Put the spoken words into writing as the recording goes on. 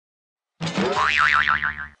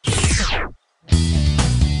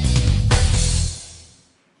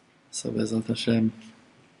So Bezrat Hashem,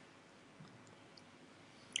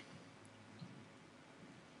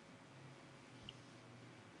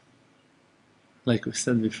 like we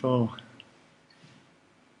said before,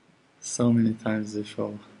 so many times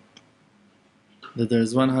before, that there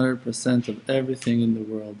is 100% of everything in the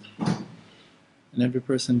world, and every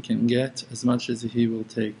person can get as much as he will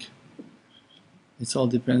take. It all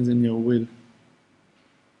depends on your will,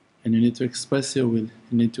 and you need to express your will.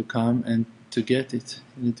 You need to come and to get it.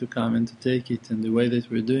 You need to come and to take it, and the way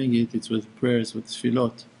that we're doing it, it's with prayers, with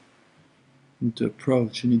tefillot. You need to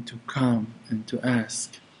approach, you need to come and to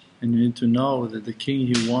ask, and you need to know that the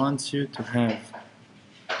King, He wants you to have.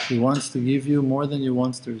 He wants to give you more than you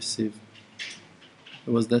want to receive.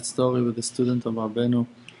 There was that story with the student of Rabbeinu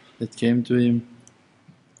that came to him,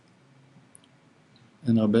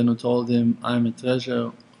 and Rabbeinu told him, I'm a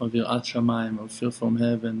treasure of Yirat Shamayim, of fear from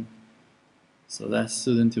heaven. So that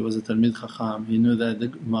student, he was a Talmid Chacham. He knew that the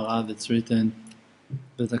Gemara that's written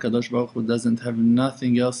that HaKadosh Baruch Hu doesn't have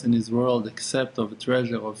nothing else in his world except of a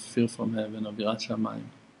treasure of fear from heaven, of Yirat Shamayim.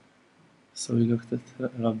 So he looked at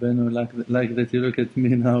Rabbeinu like that you look at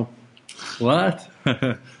me now. What?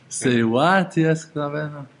 Say what? He asked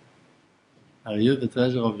Rabbeinu. Are you the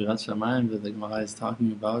treasure of Yirat Shamayim that the Gemara is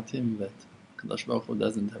talking about him? That HaKadosh Baruch Hu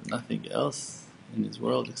doesn't have nothing else in his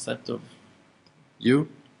world except of you?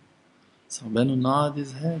 So Rabbeinu nodded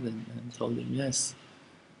his head and told him yes.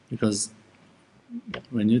 Because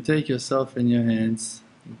when you take yourself in your hands,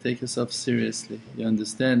 you take yourself seriously, you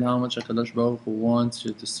understand how much HaKadosh Baruch Hu wants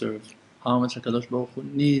you to serve, how much HaKadosh Baruch Hu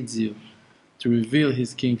needs you to reveal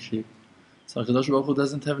His kingship. So HaKadosh Baruch Hu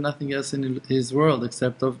doesn't have nothing else in His world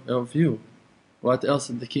except of you. What else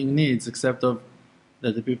the King needs except of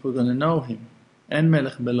that the people are going to know Him? En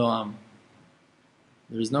melech belo am.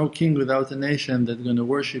 There is no king without a nation that's going to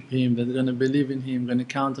worship him, that's going to believe in him, going to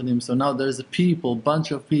count on him. So now there's a people,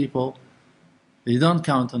 bunch of people, they don't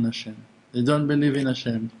count on Hashem, they don't believe in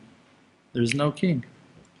Hashem. There is no king.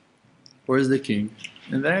 Where is the king?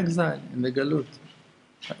 In the exile, in the galut.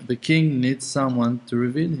 The king needs someone to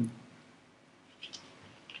reveal him.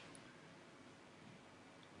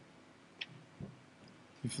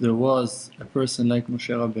 If there was a person like Moshe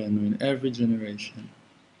Rabbeinu in every generation,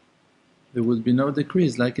 there would be no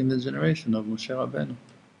decrees like in the generation of Moshe Rabbeinu.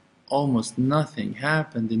 Almost nothing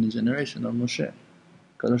happened in the generation of Moshe.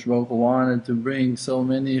 Kadosh Baruch Hu wanted to bring so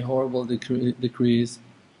many horrible decrees,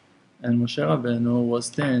 and Moshe Rabbeinu was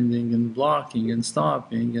standing and blocking and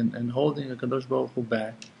stopping and holding Kadosh Baruch Hu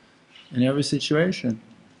back in every situation.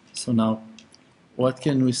 So now, what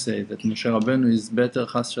can we say? That Moshe Rabbeinu is better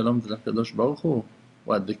Chas Shalom than Kadosh Baruch Hu?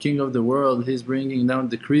 What, the king of the world, he's bringing down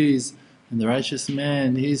decrees, and the righteous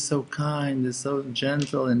man, he's so kind, he's so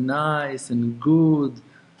gentle and nice and good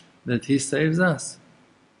that he saves us.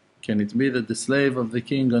 Can it be that the slave of the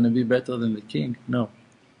king going to be better than the king? No.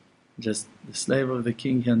 Just the slave of the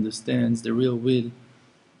king, he understands the real will,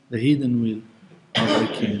 the hidden will of the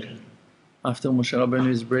king. After Moshe Rabbeinu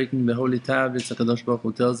is breaking the holy tablets, HaKadosh Baruch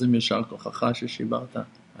Hu tells him, Yashar kochacha sheshibarta.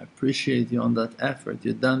 I appreciate you on that effort,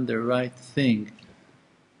 you've done the right thing.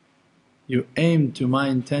 You aimed to my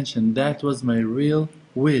intention, that was my real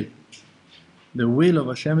will. The will of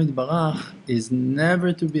Hashem Yitbarach is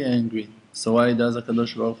never to be angry. So why does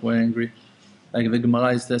HaKadosh Baruch Hu angry? Like the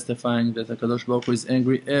Gemara is testifying that HaKadosh Baruch Hu is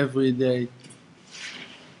angry every day.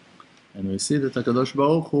 And we see that HaKadosh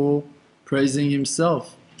Baruch Hu praising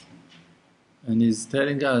Himself. And He's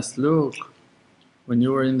telling us, look, when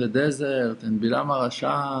you were in the desert and Bilam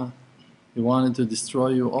HaRasha, he wanted to destroy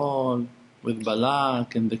you all, with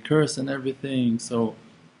Balak and the curse and everything. So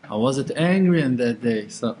I wasn't angry in that day.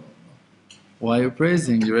 So why are you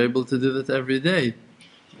praising? You're able to do that every day.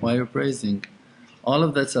 Why are you praising? All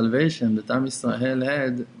of that salvation that Am Yisrael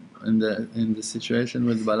had in the situation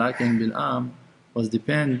with Balak and Bil'am was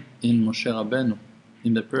depend in Moshe Rabbeinu,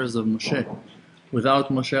 in the prayers of Moshe. Without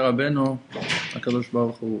Moshe Rabbeinu, HaKadosh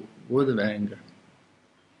Baruch Hu would have anger.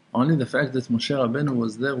 Only the fact that Moshe Rabbeinu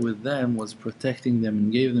was there with them was protecting them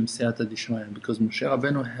and gave them siyata dishmaya, because Moshe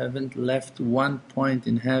Rabbeinu haven't left one point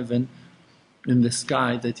in heaven, in the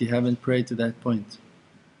sky, that he haven't prayed to that point.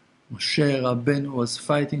 Moshe Rabbeinu was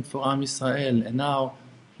fighting for Am Yisrael, and now,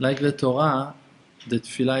 like the Torah, the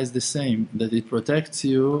tefillah is the same, that it protects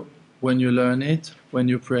you when you learn it, when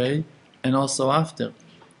you pray, and also after.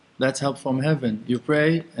 That's help from heaven. You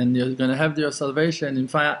pray and you're going to have your salvation in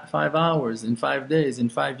 5 hours, in 5 days, in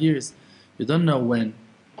 5 years. You don't know when.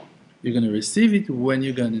 You're going to receive it when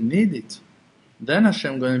you're going to need it. Then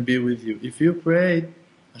Hashem going to be with you. If you prayed,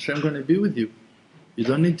 Hashem going to be with you. You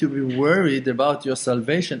don't need to be worried about your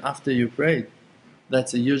salvation after you prayed.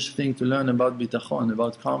 That's a huge thing to learn about bitachon,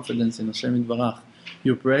 about confidence in Hashem Yitbarach.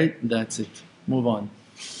 You prayed, that's it. Move on.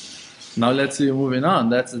 Now let's see you moving on.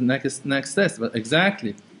 That's the next test. But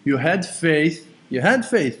exactly. You had faith.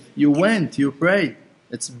 You went, you prayed.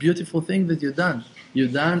 It's a beautiful thing that you've done.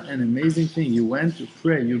 You've done an amazing thing. You went to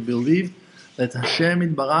pray. You believed that Hashem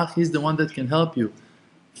Yitbarach is the one that can help you.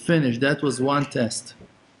 Finish. That was one test.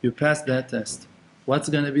 You passed that test. What's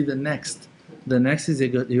going to be the next? The next is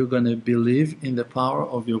you're going to believe in the power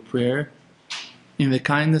of your prayer, in the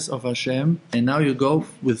kindness of Hashem, and now you go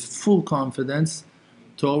with full confidence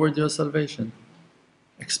toward your salvation.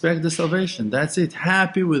 Expect the salvation. That's it.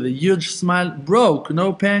 Happy with a huge smile. Broke.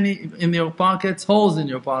 No penny in your pockets. Holes in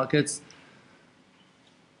your pockets.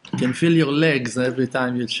 You can feel your legs every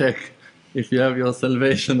time you check if you have your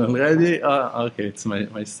salvation already. Okay, it's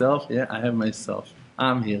myself. Yeah, I have myself.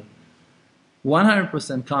 I'm here.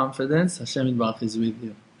 100% confidence, Hashem Yitbarach is with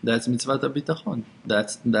you. That's mitzvah bitachon.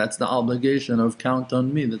 That's the obligation of count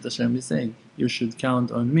on me that Hashem is saying. You should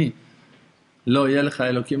count on me. Lo yeh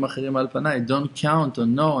lecha elokim acherim al panai. Don't count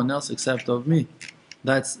on no one else except of me.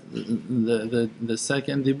 That's the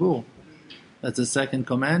second dibur. That's the second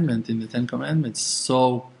commandment in the 10 Commandments.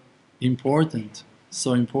 So important.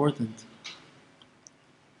 So important.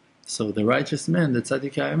 So the righteous man, the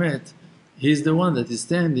tzaddik ha'emet, he's the one that is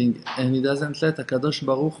standing and he doesn't let HaKadosh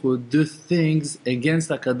Baruch Hu do things against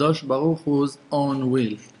HaKadosh Baruch Hu's own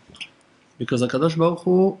will. Because HaKadosh Baruch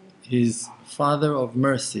Hu is Father of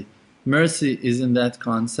mercy. Mercy is in that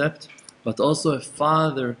concept, but also a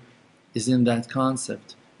father is in that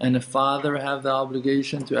concept. And a father have the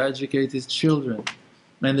obligation to educate his children.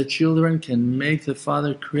 And the children can make the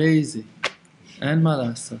father crazy. And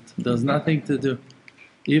malasat, there's nothing to do.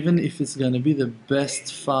 Even if it's going to be the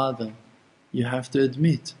best father, you have to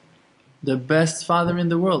admit, the best father in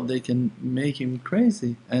the world, they can make him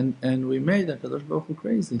crazy. And we made HaKadosh Baruch Hu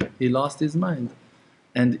crazy. He lost his mind.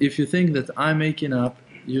 And if you think that I'm making up,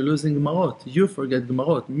 you're losing Gemarot. You forget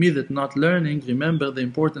Gemarot. Me that not learning, remember the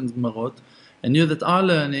important Gemarot. And you that are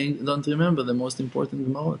learning, don't remember the most important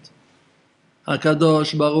Gemarot.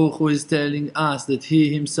 HaKadosh Baruch Hu is telling us that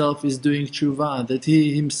He Himself is doing tshuva, that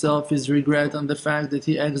He Himself is regret on the fact that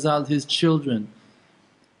He exiled His children.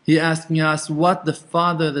 He asking us what the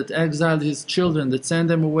father that exiled his children, that sent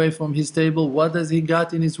them away from his table, what does he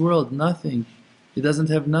got in his world? Nothing. He doesn't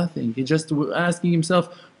have nothing. He just asking himself,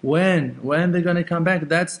 when they're going to come back?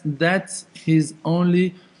 That's his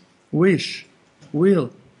only will.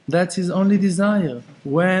 That's his only desire.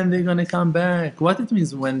 When they're going to come back. What it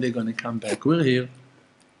means when they're going to come back? We're here.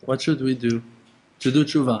 What should we do? To do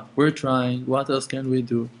tshuva. We're trying. What else can we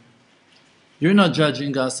do? You're not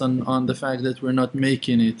judging us on the fact that we're not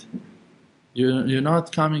making it. You're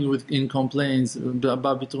not coming in complaints. You're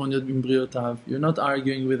not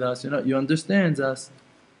arguing with us. You understand us.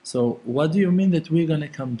 So what do you mean that we're going to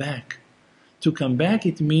come back? To come back,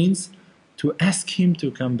 it means to ask Him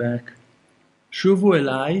to come back. Shuvu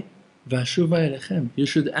elai v'ashuva elechem. You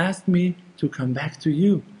should ask me to come back to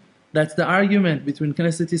you. That's the argument between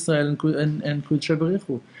Knesset Israel and Kodesh Baruch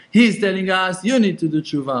Hu. He's telling us, you need to do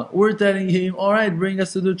tshuva. We're telling him, alright, bring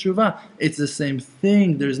us to do tshuva. It's the same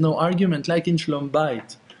thing. There's no argument, like in Shalom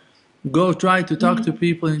Bayit. Go try to talk to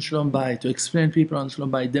people in Shalom Bayit, to explain people on Shalom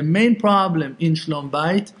Bayit. The main problem in Shalom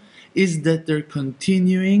Bayit is that they're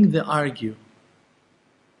continuing the argue.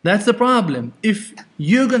 That's the problem. If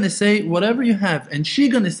you're going to say whatever you have, and she's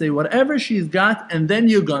going to say whatever she's got, and then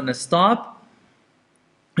you're going to stop,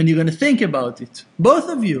 and you're going to think about it. Both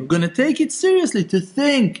of you are going to take it seriously, to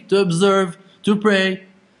think, to observe, to pray,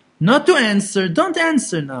 not to answer. Don't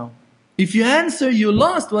answer now. If you answer, you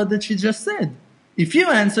lost what that she just said. If you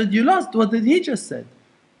answered, you lost what that he just said.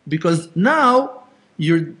 Because now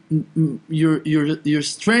you're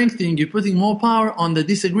strengthening, you're putting more power on the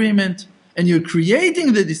disagreement, and you're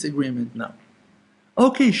creating the disagreement now.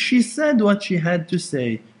 Okay, she said what she had to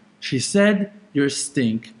say. She said, you're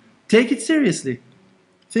stink. Take it seriously.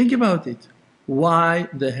 Think about it. Why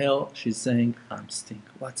the hell she's saying I'm stink?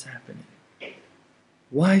 What's happening?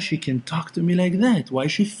 Why she can talk to me like that? Why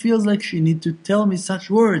she feels like she need to tell me such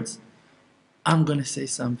words? I'm going to say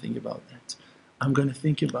something about that. I'm going to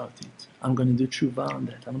think about it. I'm going to do tshuva on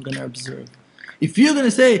that. I'm going to observe. If you're going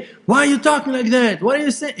to say, why are you talking like that? What are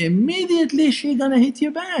you saying? Immediately she's going to hit you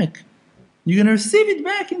back. You're going to receive it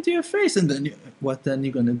back into your face. And then what then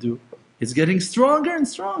you're going to do? It's getting stronger and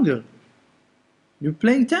stronger. You're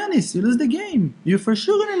playing tennis, you lose the game. You're for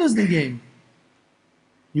sure going to lose the game.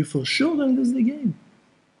 You're for sure going to lose the game.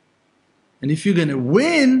 And if you're going to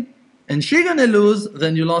win and she's going to lose,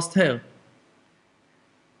 then you lost her.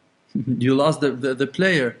 You lost the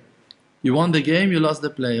player. You won the game, you lost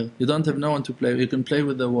the player. You don't have no one to play. You can play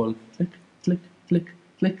with the wall. Click, click, click,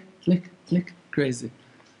 click, click, click. Crazy.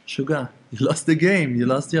 Sugar, you lost the game. You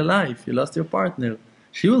lost your life. You lost your partner.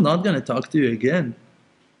 She will not going to talk to you again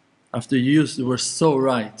after you were so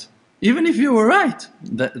right. Even if you were right,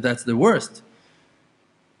 that's the worst.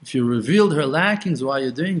 If you revealed her lackings, why are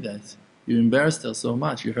you doing that? You embarrassed her so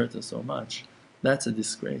much. You hurt her so much. That's a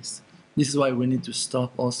disgrace. This is why we need to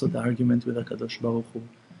stop also the argument with HaKadosh Baruch Hu.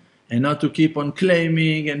 And not to keep on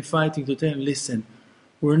claiming and fighting to tell him, listen,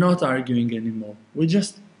 we're not arguing anymore. We're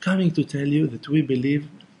just coming to tell you that we believe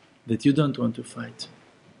that you don't want to fight.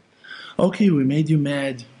 Okay, we made you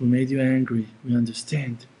mad, we made you angry, we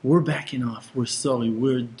understand. We're backing off, we're sorry,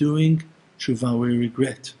 we're doing tshuva, we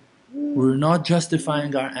regret. We're not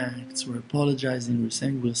justifying our acts, we're apologizing, we're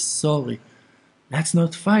saying we're sorry. Let's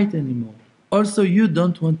not fight anymore. Also, you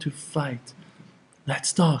don't want to fight.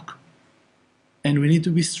 Let's talk. And we need to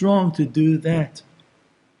be strong to do that,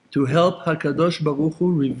 to help HaKadosh Baruch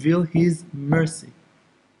Hu reveal His mercy.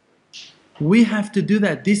 We have to do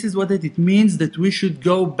that. This is what it means that we should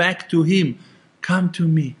go back to Him. Come to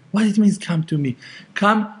me. What it means, come to me?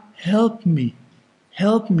 Come, help me.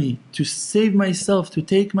 Help me to save myself, to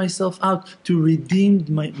take myself out, to redeem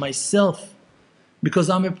myself. Because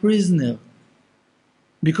I'm a prisoner.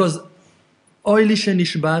 Because אוי לי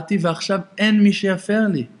שנשבעתי ועכשיו אין מי שיפר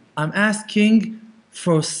לי. I'm asking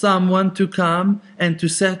for someone to come and to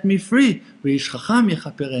set me free. ואיש חכם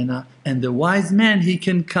יכפרנה, and the wise man, he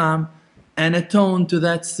can come and atone to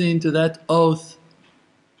that sin, to that oath,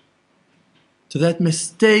 to that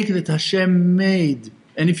mistake that Hashem made.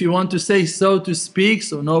 And if you want to say so to speak,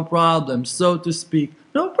 so no problem, so to speak,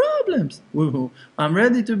 no problems. I'm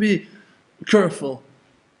ready to be careful.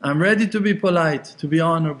 I'm ready to be polite, to be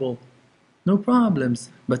honorable. No problems.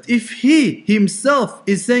 But if He Himself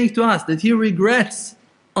is saying to us that He regrets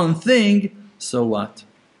on thing, so what?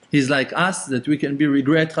 He's like us, that we can be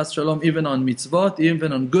regret chas shalom even on mitzvot,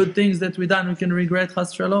 even on good things that we done, we can regret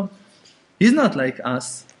chas shalom. He's not like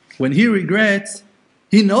us. When He regrets,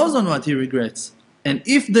 He knows on what He regrets. And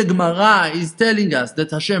if the Gemara is telling us that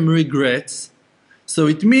Hashem regrets, so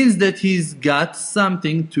it means that He's got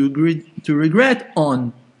something to regret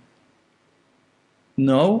on.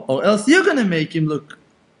 No, or else you're going to make Him look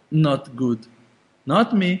not good.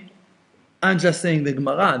 Not me. I'm just saying the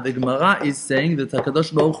Gemara. The Gemara is saying that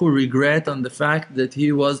HaKadosh Baruch Hu regret on the fact that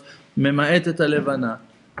He was mema'etet halevana,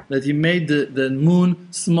 that He made the moon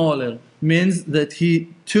smaller. Means that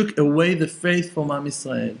He took away the faith from Am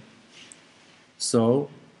Yisrael. So,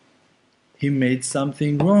 He made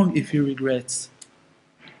something wrong if He regrets,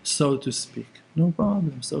 so to speak. No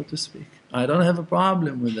problem, so to speak. I don't have a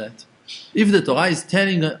problem with that. If the Torah is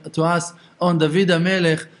telling to us on David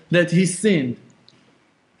HaMelech that he sinned,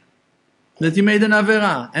 that he made an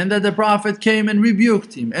Averah, and that the Prophet came and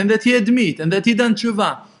rebuked him, and that he admit, and that he done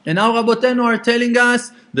tshuva, and now Rabotenu are telling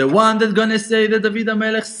us, the one that's going to say that David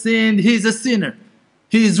HaMelech sinned, he's a sinner,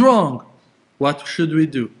 he is wrong. What should we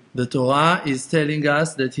do? The Torah is telling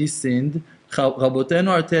us that he sinned. Rabotenu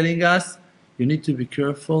are telling us, you need to be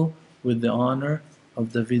careful with the honor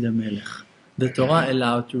of David HaMelech. The Torah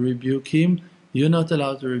allowed to rebuke him, you're not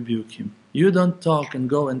allowed to rebuke him. You don't talk and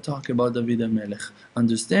go and talk about David HaMelech.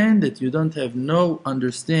 Understand that you don't have no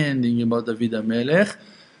understanding about David HaMelech.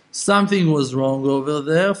 Something was wrong over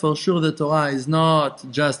there. For sure the Torah is not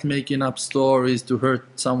just making up stories to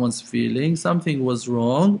hurt someone's feelings. Something was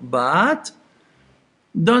wrong, but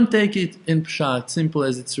don't take it in pshat, simple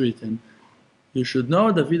as it's written. You should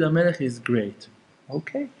know David HaMelech is great.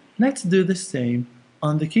 Okay, let's do the same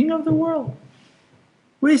on the King of the world.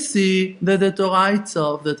 We see that the Torah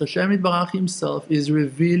itself, that Hashem Yitbarach Himself is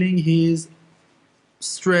revealing His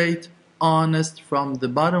straight, honest, from the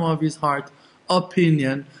bottom of His heart,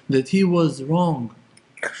 opinion that He was wrong,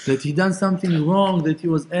 that He done something wrong, that He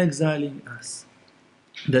was exiling us.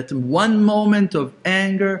 That one moment of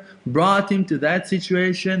anger brought Him to that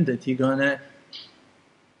situation that He gonna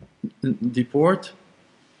deport,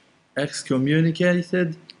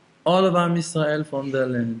 excommunicated all of Am Yisrael from their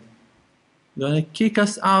land. Gonna kick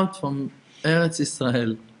us out from Eretz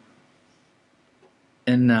Israel.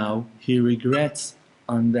 And now He regrets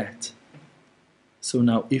on that. So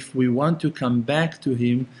now if we want to come back to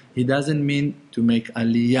Him, it doesn't mean to make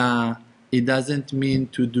aliyah, it doesn't mean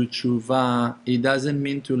to do tshuva, it doesn't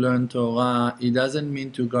mean to learn Torah, it doesn't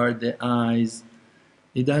mean to guard the eyes,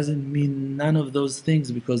 it doesn't mean none of those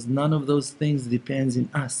things, because none of those things depends in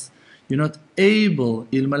us. You're not able,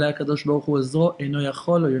 you're not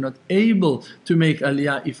able to make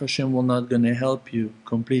aliyah if Hashem will not going to help you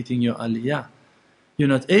completing your aliyah. You're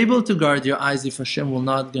not able to guard your eyes if Hashem will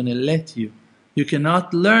not going to let you. You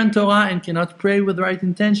cannot learn Torah and cannot pray with right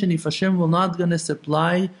intention if Hashem will not going to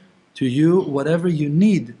supply to you whatever you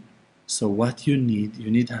need. So what you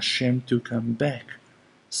need Hashem to come back.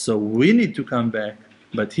 So we need to come back,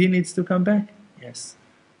 but He needs to come back. Yes.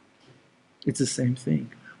 It's the same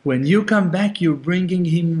thing. When you come back, you're bringing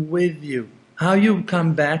Him with you. How you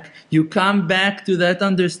come back? You come back to that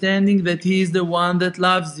understanding that He is the one that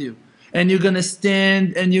loves you. And you're going to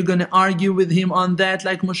stand and you're going to argue with Him on that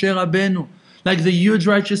like Moshe Rabbeinu. Like the huge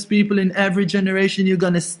righteous people in every generation, you're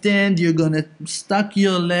going to stand, you're going to stuck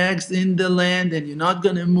your legs in the land and you're not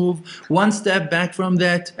going to move one step back from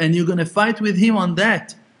that. And you're going to fight with Him on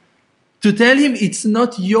that. To tell Him it's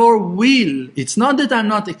not your will. It's not that I'm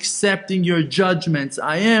not accepting your judgments.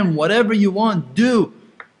 I am. Whatever you want, do.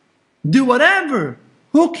 Do whatever.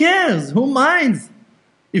 Who cares? Who minds?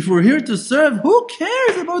 If we're here to serve, who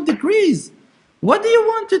cares about decrees? What do you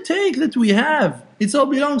want to take that we have? It all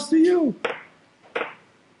belongs to you.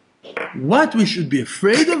 What? We should be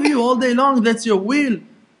afraid of you all day long? That's your will.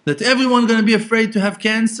 That everyone going to be afraid to have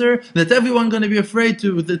cancer, that everyone going to be afraid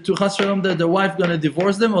to Chas Shalom that their wife going to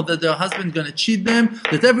divorce them or that their husband going to cheat them,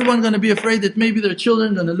 that everyone going to be afraid that maybe their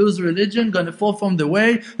children going to lose religion, going to fall from the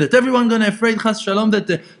way, that everyone going to afraid Chas Shalom that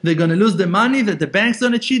they're going to lose the money, that the bank's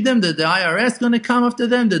going to cheat them, that the IRS going to come after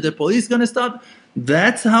them, that the police going to stop.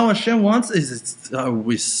 That's how Hashem wants. Are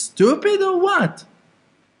we stupid or what?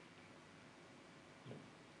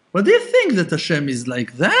 What do you think that Hashem is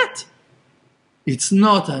like that? It's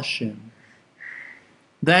not Hashem.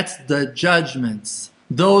 That's the judgments.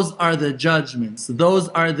 Those are the judgments. Those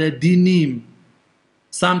are the dinim.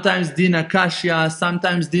 Sometimes din akashya,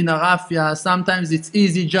 sometimes din arafya, sometimes it's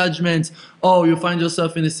easy judgments. Oh, you find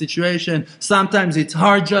yourself in a situation. Sometimes it's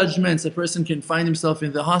hard judgments. A person can find himself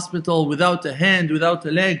in the hospital without a hand, without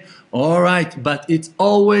a leg. All right, but it's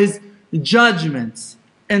always judgments.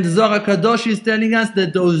 And the Zohar Kadosh is telling us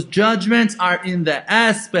that those judgments are in the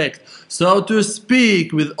aspect, so to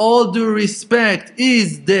speak, with all due respect,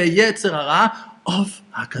 is the Yetzer Hara of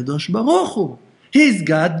HaKadosh Baruch Hu. He's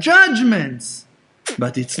got judgments.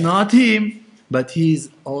 But it's not Him, but He's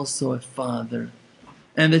also a father.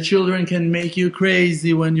 And the children can make you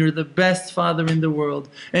crazy when you're the best father in the world.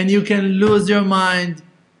 And you can lose your mind.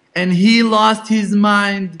 And He lost His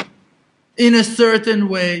mind in a certain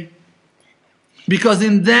way. Because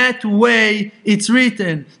in that way, it's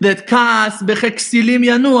written that Kaas becheksilim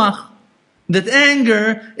yanuach, that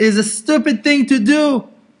anger is a stupid thing to do.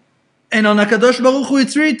 And on HaKadosh Baruch Hu,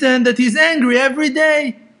 it's written that He's angry every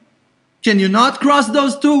day. Can you not cross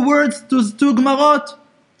those two words, those two Gemarot?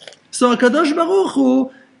 So HaKadosh Baruch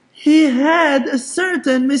Hu, He had a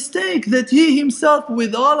certain mistake that He Himself,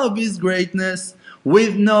 with all of His greatness,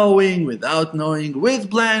 with knowing, without knowing,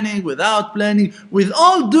 with planning, without planning, with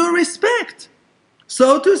all due respect,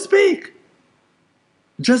 so to speak.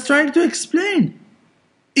 Just trying to explain.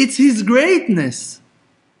 It's His greatness.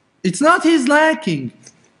 It's not His lacking.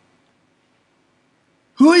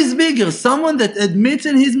 Who is bigger? Someone that admits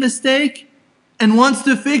in his mistake and wants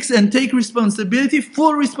to fix and take responsibility,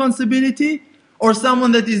 full responsibility, or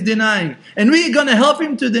someone that is denying? And we're going to help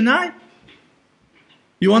him to deny?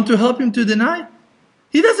 You want to help him to deny?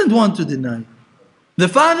 He doesn't want to deny. The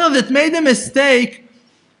father that made a mistake,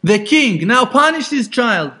 the king, now punished his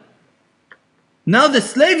child. Now the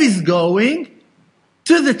slave is going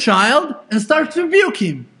to the child and starts to rebuke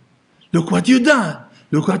him. Look what you've done.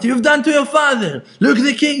 Look what you've done to your father. Look,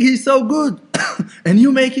 the king, he's so good. And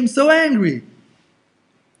you make him so angry.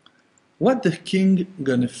 What the king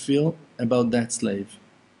gonna feel about that slave?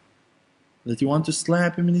 That you want to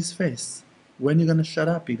slap him in his face. When you gonna shut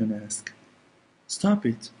up, he gonna ask. Stop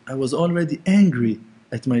it. I was already angry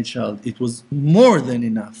at my child. It was more than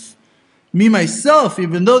enough. Me, myself,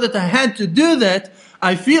 even though that I had to do that,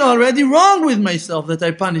 I feel already wrong with myself that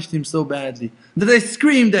I punished him so badly. That I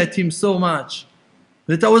screamed at him so much.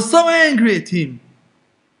 That I was so angry at him.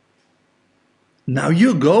 Now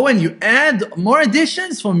you go and you add more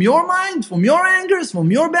additions from your mind, from your angers,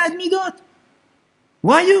 from your bad midot.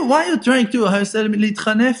 Why are you trying to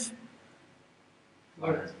litchanef?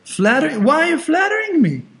 Flattering? Why are you flattering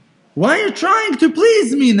me? Why are you trying to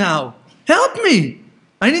please me now? Help me.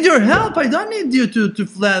 I need your help. I don't need you to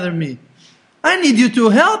flatter me. I need you to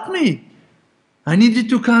help me. I need you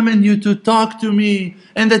to come and you to talk to me,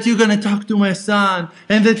 and that you're going to talk to my son,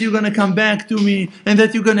 and that you're going to come back to me, and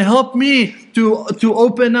that you're going to help me to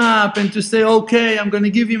open up and to say, okay, I'm going to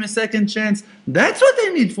give him a second chance. That's what I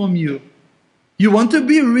need from you. You want to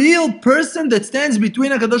be a real person that stands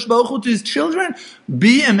between HaKadosh Baruch Hu to His children?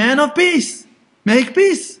 Be a man of peace. Make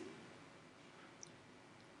peace.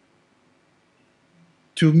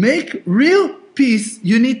 To make real peace,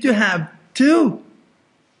 you need to have two.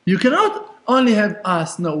 You cannot only have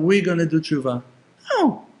us, no, we're going to do tshuva.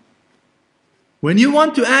 No. When you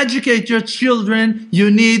want to educate your children,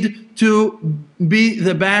 you need to be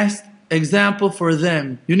the best example for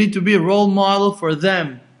them. You need to be a role model for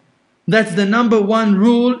them. That's the number one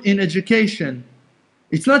rule in education.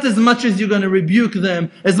 It's not as much as you're going to rebuke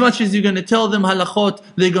them, as much as you're going to tell them halachot,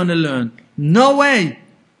 they're going to learn. No way.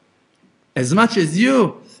 As much as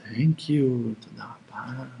you, thank you,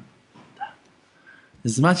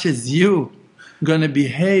 as much as you going to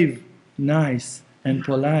behave nice and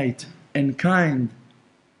polite and kind,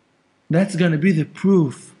 that's going to be the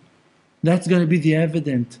proof. That's going to be the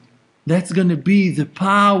evidence. That's going to be the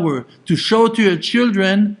power to show to your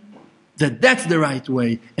children that that's the right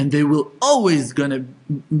way, and they will always going to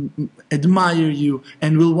admire you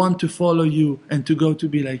and will want to follow you and to go to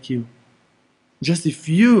be like you. Just if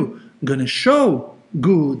you going to show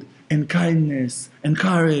good and kindness and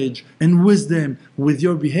courage and wisdom with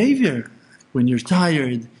your behavior, when you're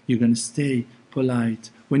tired, you're going to stay polite.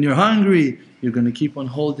 When you're hungry, you're going to keep on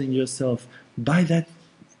holding yourself. By that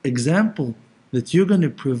example that you're going to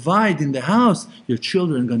provide in the house, your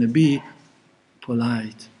children are going to be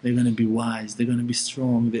polite. They're going to be wise. They're going to be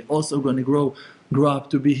strong. They're also going to grow up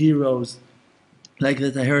to be heroes. Like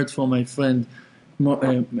that I heard from my friend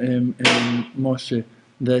Moshe,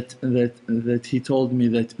 that he told me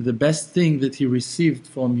that the best thing that he received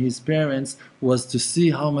from his parents was to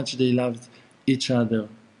see how much they loved each other.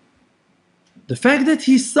 The fact that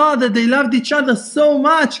he saw that they loved each other so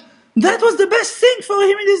much, that was the best thing for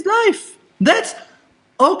him in his life. That's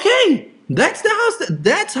okay. That's the house.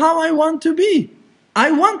 That's how I want to be.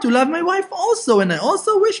 I want to love my wife also, and I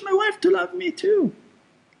also wish my wife to love me too.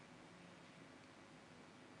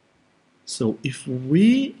 So if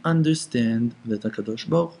we understand that HaKadosh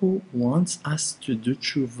Baruch Hu wants us to do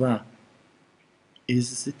tshuva,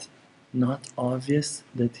 is it not obvious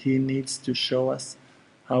that He needs to show us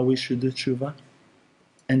how we should do tshuva?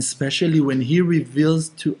 And especially when He reveals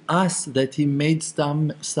to us that He made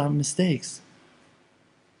some mistakes.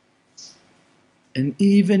 And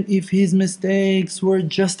even if His mistakes were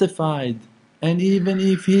justified, and even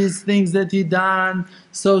if His things that He done,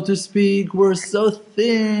 so to speak, were so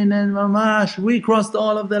thin and mamash, we crossed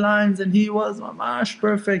all of the lines and He was mamash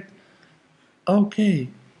perfect. Okay,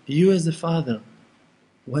 you as a father,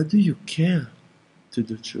 why do you care to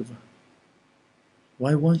do tshuva?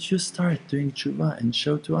 Why won't you start doing tshuva and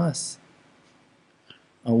show to us?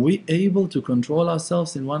 Are we able to control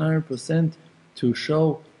ourselves in 100% to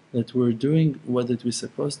show that we're doing what that we're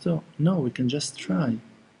supposed to? No, we can just try.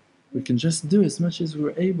 We can just do as much as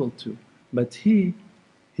we're able to. But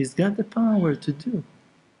He's got the power to do.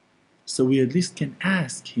 So we at least can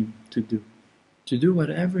ask Him to do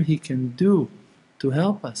whatever He can do to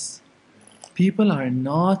help us. People are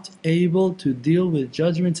not able to deal with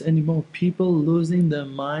judgments anymore. People losing their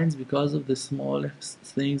minds because of the smallest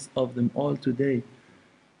things of them all today.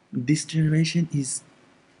 This generation is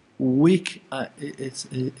weak.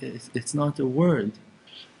 It's not a word.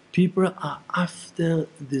 People are after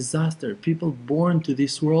disaster. People born to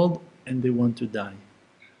this world and they want to die.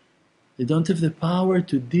 They don't have the power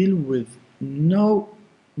to deal with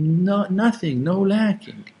nothing, no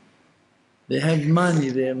lacking. They have money,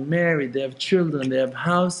 they are married, they have children, they have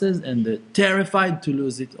houses, and they're terrified to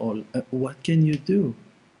lose it all. What can you do?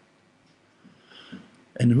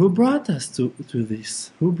 And who brought us to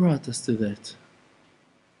this? Who brought us to that?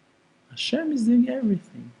 Hashem is doing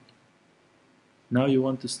everything. Now you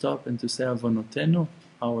want to stop and to say avonotenu,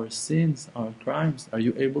 our sins, our crimes. Are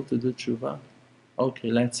you able to do tshuva?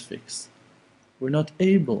 Okay, let's fix. We're not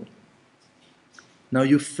able. Now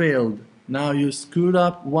you failed. Now you screwed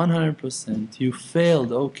up 100%. You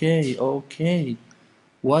failed. Okay.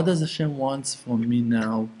 What does Hashem want from me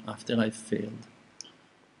now after I failed?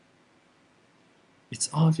 It's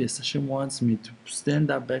obvious. Hashem wants me to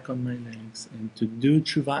stand up back on my legs and to do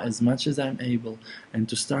tshuva as much as I'm able and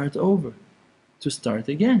to start over, to start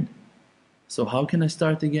again. So how can I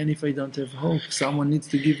start again if I don't have hope? Someone needs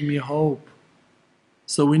to give me hope.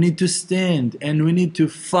 So we need to stand and we need to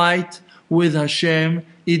fight with Hashem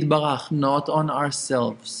Yitbarach, not on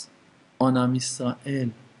ourselves, on Am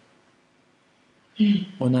Yisrael.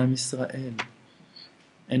 On Am Yisrael.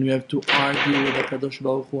 And we have to argue with HaKadosh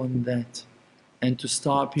Baruch Hu on that, and to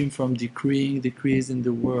stop him from decreeing decrees in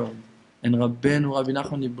the world. And Rabbi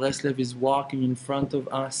Nachman in Breslev is walking in front of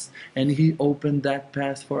us, and he opened that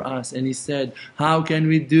path for us, and he said, how can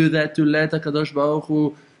we do that to let HaKadosh Baruch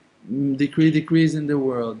Hu decree decrees in the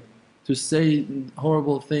world? To say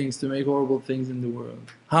horrible things, to make horrible things in the world.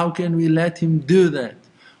 How can we let him do that?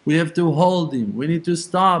 We have to hold him. We need to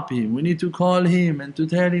stop him. We need to call him and to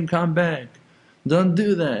tell him, come back. Don't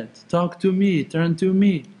do that. Talk to me. Turn to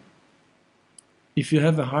me. If you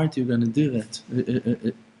have a heart, you're going to do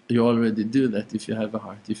that. You already do that if you have a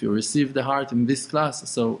heart. If you receive the heart in this class,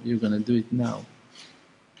 so you're going to do it now.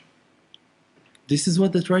 This is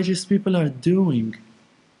what the righteous people are doing.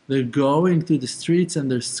 They're going to the streets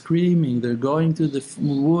and they're screaming. They're going to the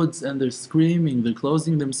woods and they're screaming. They're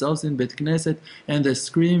closing themselves in Bet Knesset and they're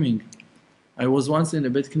screaming. I was once in a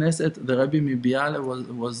Bet Knesset. The Rabbi Mibiala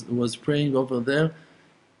was praying over there.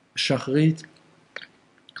 Shachrit.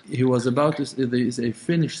 He was about to they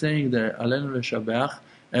finished saying the Alenu Leshabeach.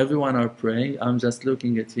 Everyone are praying. I'm just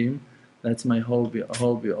looking at him. That's my hobby.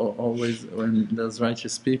 Always when there's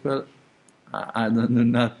righteous people, I don't do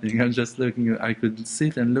nothing. I'm just looking. I could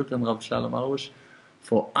sit and look on Rav Shalom Arush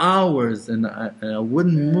for hours, and I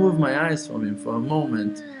wouldn't move my eyes from him for a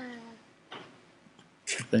moment.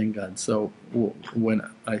 Thank God. So when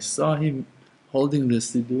I saw him holding the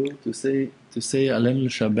Siddur to say Alem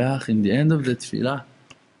Shabach in the end of the Tefillah,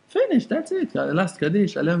 finished. That's it. Last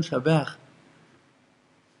Kaddish, Alem Shabach.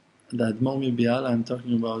 The Admor Mibiala, I'm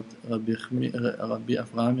talking about Rabbi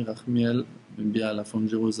Avraham Rachmiel Mibiala from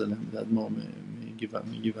Jerusalem, the Admor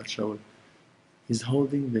Givat Shaul. He's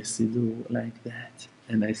holding the Siddur like that.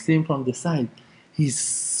 And I see him from the side. He's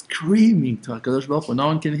screaming to HaKadosh Baruch Hu. No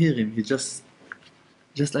one can hear him. He just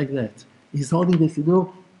like that. He's holding the Siddur.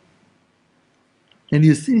 And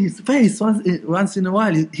you see his face once in a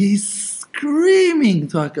while. He's screaming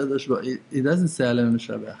to HaKadosh Baruch Hu. He doesn't say Alem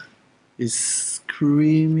Shabach. He's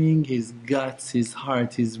screaming his guts, his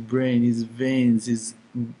heart, his brain, his veins,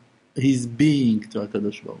 his being to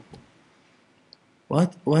HaKadosh Baruch Hu.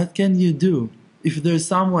 What can you do? If there's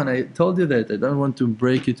someone, I told you that, I don't want to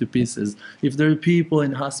break you to pieces. If there are people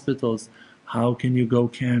in hospitals, how can you go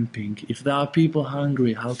camping? If there are people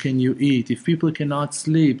hungry, how can you eat? If people cannot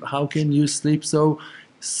sleep, how can you sleep so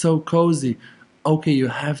cozy? Okay, you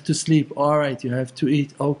have to sleep, alright, you have to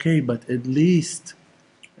eat, okay, but at least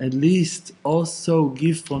also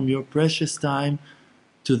give from your precious time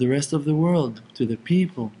to the rest of the world, to the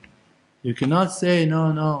people. You cannot say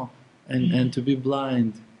no, and to be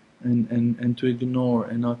blind and to ignore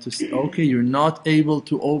and not to say, okay, you're not able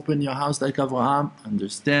to open your house like Avraham,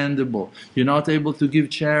 understandable. You're not able to give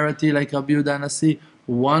charity like Rabbi Yehuda Nasi,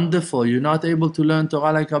 wonderful. You're not able to learn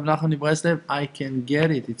Torah like Rabbi Nachman Breslev, I can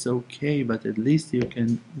get it, it's okay, but at least you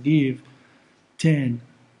can give 10,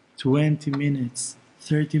 20 minutes,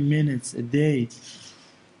 30 minutes a day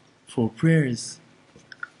for prayers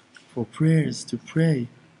to pray.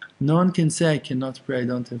 No one can say, I cannot pray, I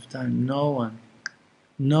don't have time. No one.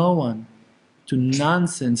 To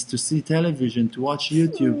nonsense, to see television, to watch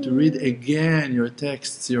YouTube, to read again your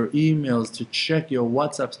texts, your emails, to check your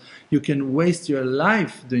WhatsApps. You can waste your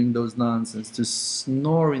life doing those nonsense, to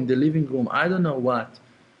snore in the living room, I don't know what,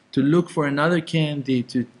 to look for another candy,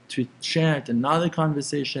 to chat, another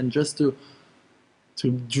conversation, just to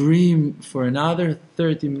dream for another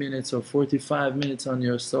 30 minutes or 45 minutes on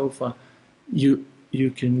your sofa. You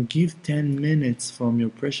can give 10 minutes from your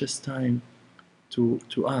precious time to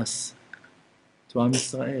us, to Am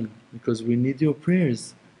Yisrael, because we need your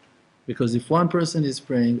prayers. Because if one person is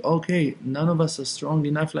praying, okay, none of us are strong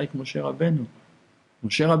enough like Moshe Rabbeinu.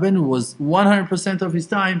 Moshe Rabbeinu was 100% of his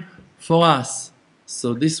time for us.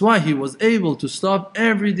 So this is why he was able to stop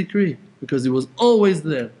every decree, because he was always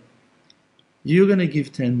there. You're going to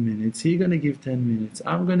give 10 minutes, he's going to give 10 minutes,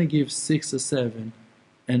 I'm going to give 6 or 7,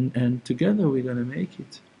 and together we're going to make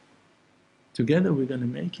it. Together we're going to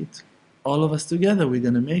make it. All of us together, we're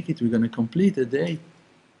going to make it. We're going to complete a day.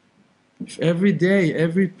 If every day,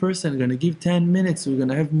 every person is going to give 10 minutes, we're going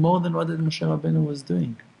to have more than what Moshe Rabbeinu was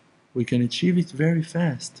doing. We can achieve it very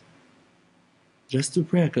fast. Just to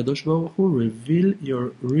pray, Kadosh Baruch Hu, reveal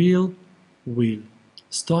your real will.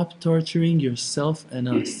 Stop torturing yourself and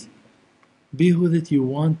us. Be who that you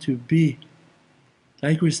want to be.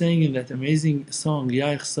 Like we're saying in that amazing song,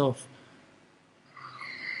 Yaich Sof,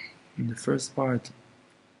 in the first part,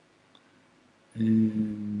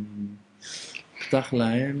 פתח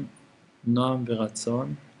להם נועם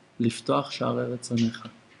ורצון לפתוח שערי רצונך.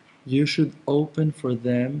 You should open for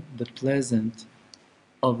them the pleasant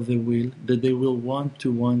of the will, that they will want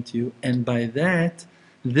you, and by that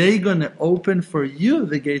they're gonna open for you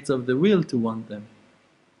the gates of the will to want them.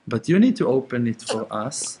 But you need to open it for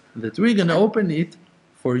us, that we're gonna open it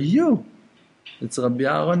for you. It's Rabbi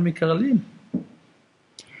Aaron Mikarlin.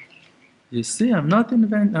 You see, I'm not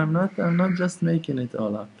just making it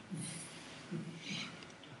all up.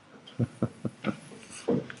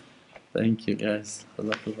 Thank you guys.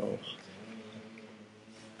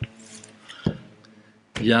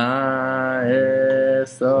 Ya'esof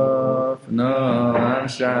noam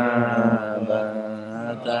Shabbat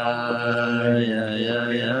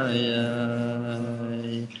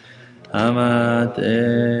Amat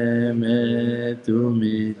emet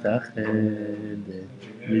umitachedet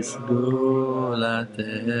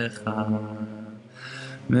Bisgulatecha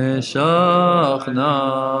Meshachna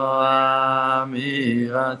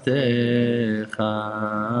amiratecha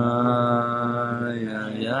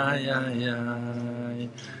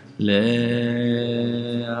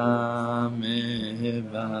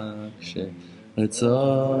Le'amevakshei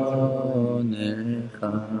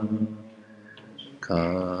retzonecha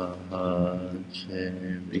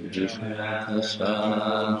Kashem b'kedushat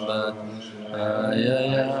Shabbat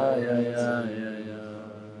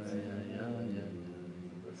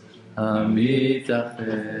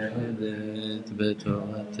המתאחדת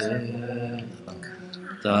בתורתך,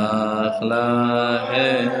 פתח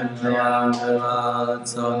להם נועם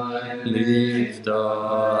ורצון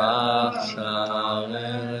לפתוח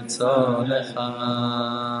שערי רצונך,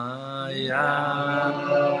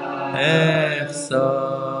 איך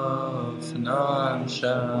סוף נועם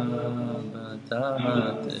שבת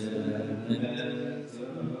אמת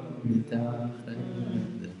מתאחדת.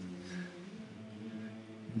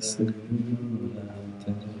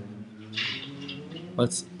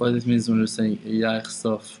 What it means when we're saying Yach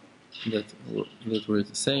Sof, that we're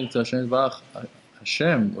saying to Hashem Barach,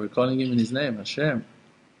 Hashem, we're calling him in his name, Hashem,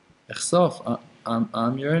 Sof,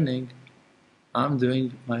 I'm yearning, I'm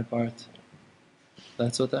doing my part.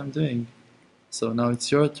 That's what I'm doing. So now it's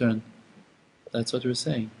your turn. That's what we're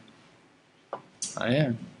saying. I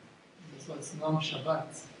am. So it's Nom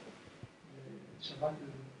Shabbat. Shabbat is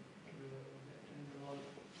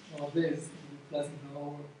nowadays, it doesn't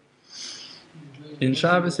know. In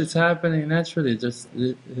Shabbos it's happening naturally,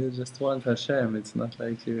 you just want Hashem, it's not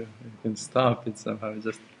like you can stop it somehow,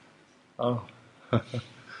 just, oh,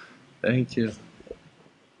 thank you.